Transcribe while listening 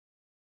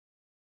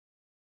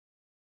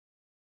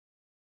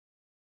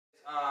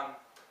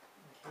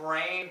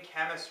Brain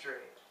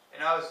chemistry.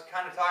 And I was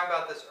kind of talking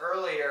about this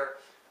earlier.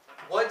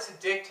 What's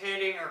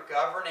dictating or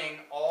governing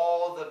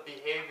all the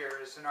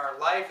behaviors in our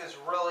life is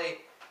really,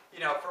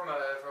 from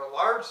a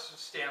large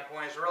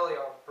standpoint, is really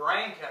our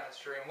brain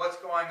chemistry and what's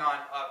going on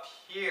up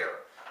here.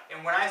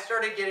 And when I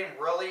started getting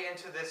really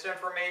into this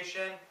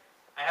information,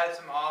 I had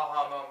some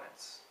aha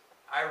moments.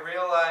 I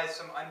realized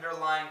some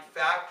underlying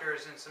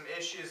factors and some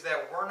issues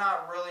that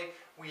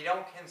we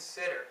don't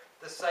consider.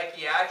 The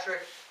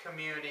psychiatric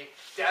community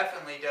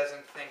definitely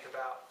doesn't think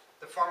about.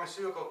 The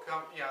pharmaceutical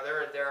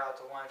they're out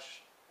to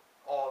lunch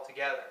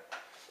altogether.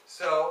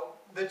 So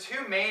the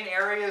two main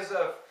areas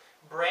of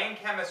brain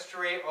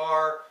chemistry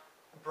are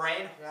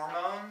brain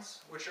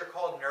hormones, which are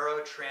called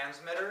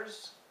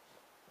neurotransmitters,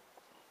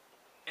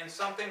 and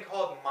something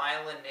called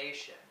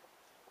myelination,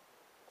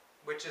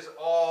 which is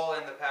all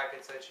in the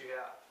packets that you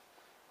have.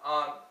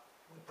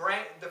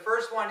 The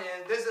first one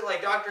is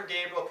like Dr.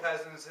 Gabriel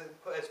Cousens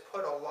has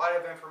put a lot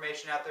of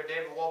information out there.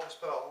 David Wolf has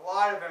put a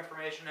lot of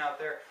information out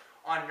there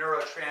on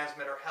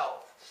neurotransmitter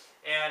health.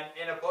 And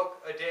in a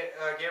book,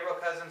 Gabriel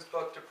Cousens'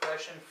 book,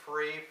 Depression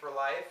Free for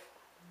Life,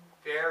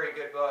 very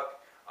good book.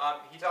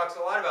 He talks a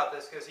lot about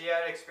this because he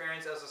had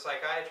experience as a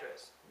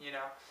psychiatrist,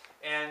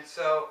 And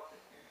so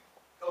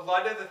a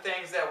lot of the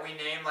things that we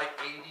name like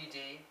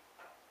ADD,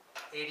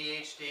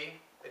 ADHD,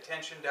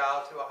 attention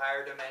dialed to a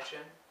higher dimension,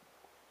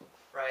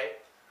 right?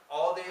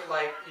 All the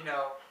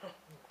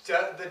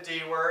the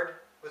D word,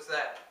 what's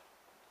that?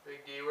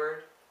 Big D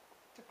word?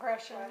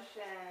 Depression.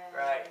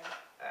 Right,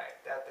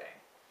 that thing.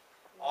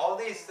 All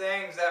these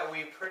things that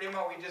we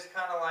just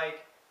kind of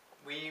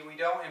we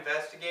don't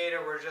investigate,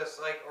 or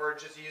or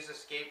just use as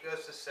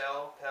scapegoats to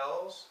sell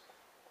pills.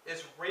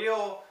 It's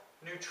real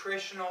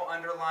nutritional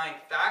underlying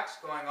facts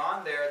going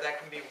on there that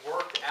can be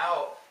worked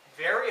out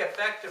very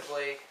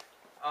effectively,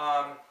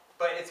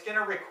 but it's going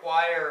to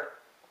require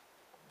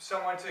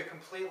someone to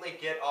completely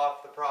get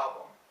off the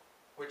problem,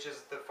 which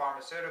is the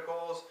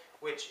pharmaceuticals,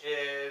 which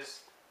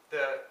is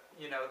the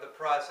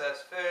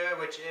processed food,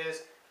 which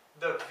is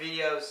the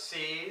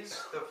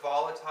VOCs, the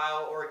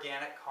volatile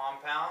organic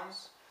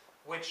compounds,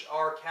 which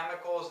are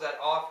chemicals that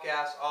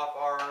off-gas off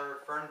our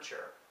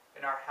furniture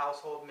and our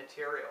household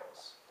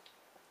materials.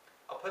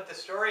 I'll put the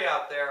story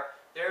out there.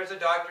 There's a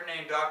doctor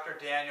named Dr.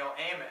 Daniel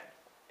Amen,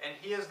 and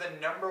he is the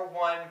number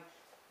one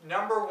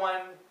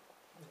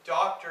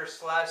doctor /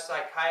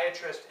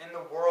 psychiatrist in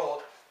the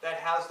world that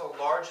has the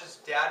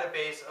largest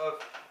database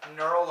of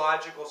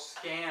neurological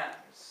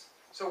scans.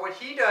 So what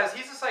he does,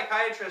 he's a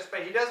psychiatrist,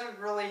 but he doesn't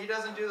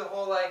do the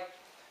whole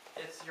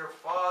it's your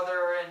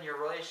father and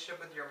your relationship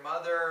with your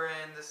mother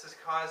and this is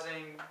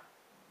causing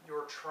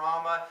your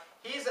trauma.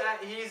 He's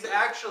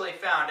actually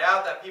found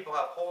out that people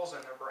have holes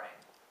in their brain.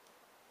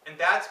 And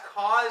that's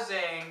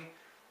causing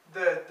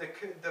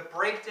the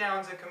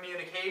breakdowns in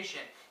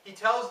communication. He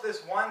tells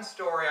this one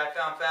story I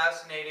found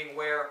fascinating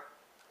where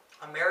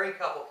a married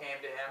couple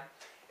came to him,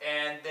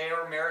 and they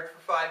were married for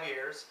 5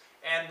 years,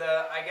 and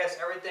I guess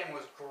everything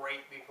was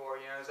great before.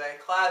 It's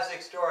that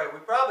classic story.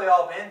 We've probably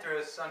all been through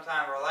it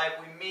sometime in our life.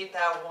 We meet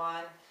that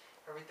one,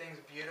 everything's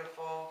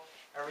beautiful,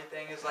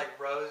 everything is like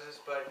roses,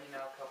 but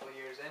a couple of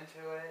years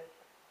into it,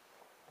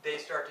 they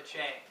start to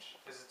change,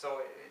 because it's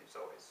always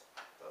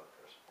the other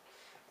person.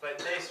 But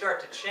they start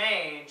to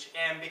change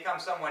and become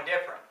someone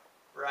different.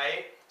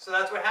 Right? So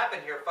that's what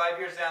happened here. 5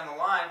 years down the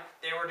line,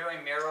 they were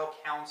doing marital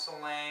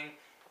counseling,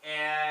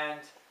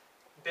 and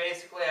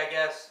basically, I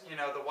guess,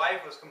 the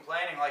wife was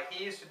complaining,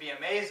 he used to be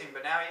amazing,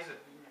 but now he's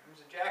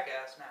a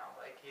jackass now.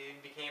 He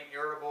became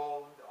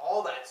irritable,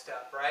 all that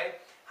stuff, right?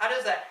 How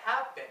does that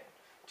happen?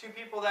 Two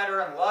people that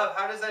are in love,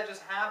 how does that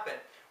just happen?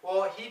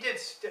 Well, he did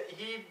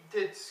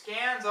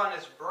scans on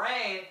his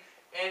brain,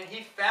 and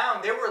he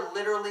found there were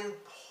literally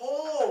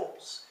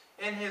holes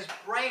in his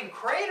brain,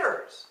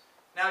 craters.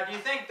 Now, do you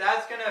think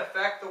that's going to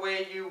affect the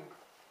way you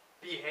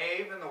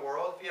behave in the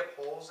world if you have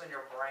holes in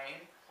your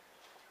brain?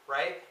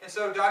 Right? And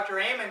so Dr.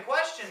 Amen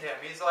questioned him.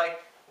 He's like,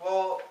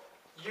 well,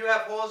 you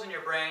have holes in your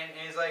brain. And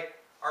he's like,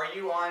 are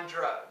you on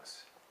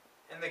drugs?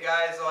 And the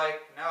guy's like,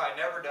 no, I've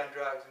never done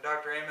drugs. And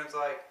Dr. Amen's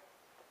like,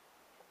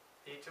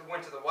 he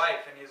went to the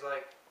wife and he's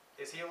like,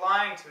 is he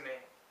lying to me?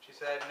 She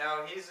said,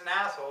 no, he's an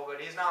asshole, but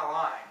he's not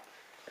lying.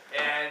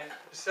 And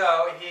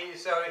so he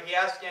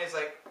asked again, he's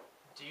like,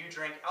 do you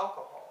drink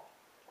alcohol?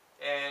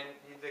 And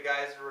the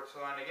guy's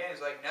responding again.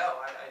 He's like, no,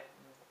 I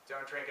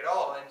don't drink at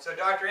all. And so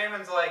Dr.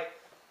 Amen's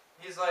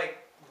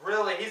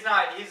really,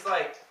 he's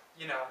like,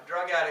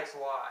 drug addicts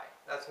lie.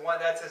 That's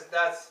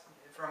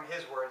from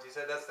his words. He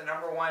said that's the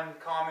number one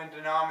common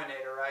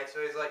denominator, right?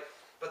 So he's like,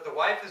 but the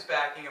wife is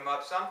backing him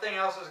up. Something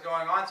else is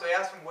going on. So he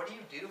asked him, what do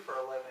you do for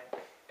a living?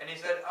 And he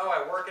said, oh,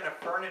 I work in a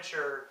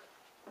furniture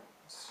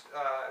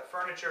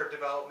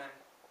development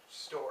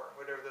store,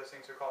 whatever those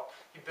things are called.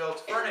 He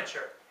builds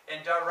furniture. And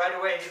right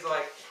away he's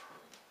like,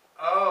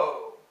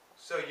 oh,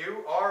 so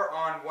you are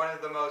on one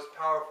of the most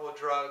powerful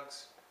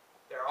drugs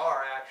there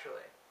are,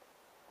 actually.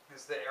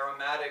 It's the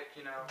aromatic,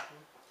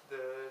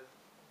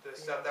 the the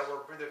stuff that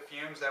the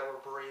fumes that we're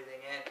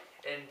breathing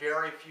in, and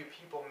very few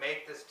people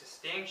make this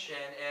distinction,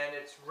 and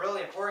it's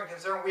really important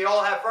considering we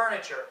all have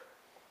furniture,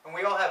 and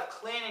we all have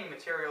cleaning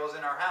materials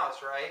in our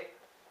house, right?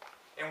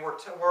 And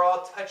we're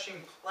all touching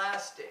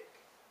plastic,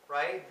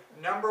 right?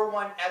 Number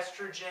one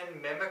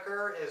estrogen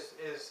mimicker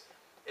is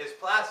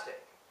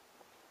plastic.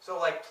 So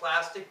like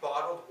plastic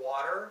bottled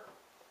water.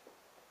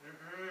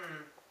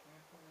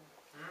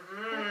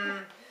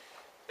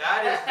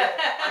 That is,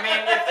 I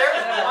mean, if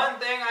there's one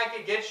thing I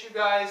could get you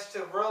guys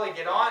to really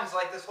get on, is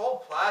like this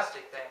whole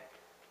plastic thing,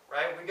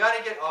 right? We got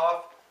to get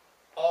off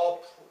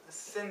all,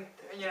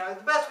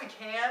 the best we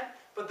can,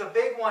 but the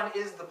big one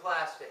is the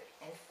plastic.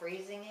 And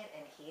freezing it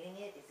and heating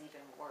it is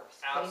even worse.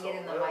 Absolutely.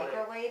 Putting it in the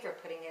microwave or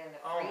putting it in the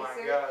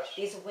freezer. Oh my gosh.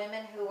 These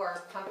women who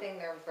are pumping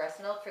their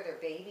breast milk for their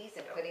babies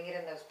and putting it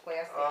in those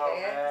plastic Oh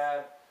bags.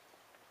 man.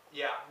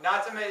 Yeah,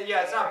 not to mention,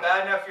 it's not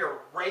bad enough you're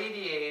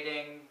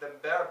radiating the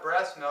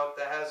breast milk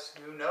that has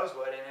who knows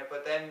what in it,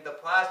 but then the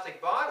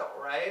plastic bottle,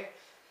 right?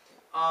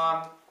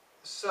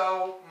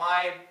 So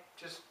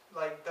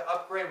the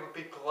upgrade would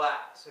be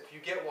glass. If you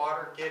get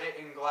water, get it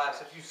in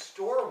glass. If you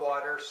store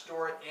water,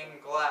 store it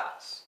in glass.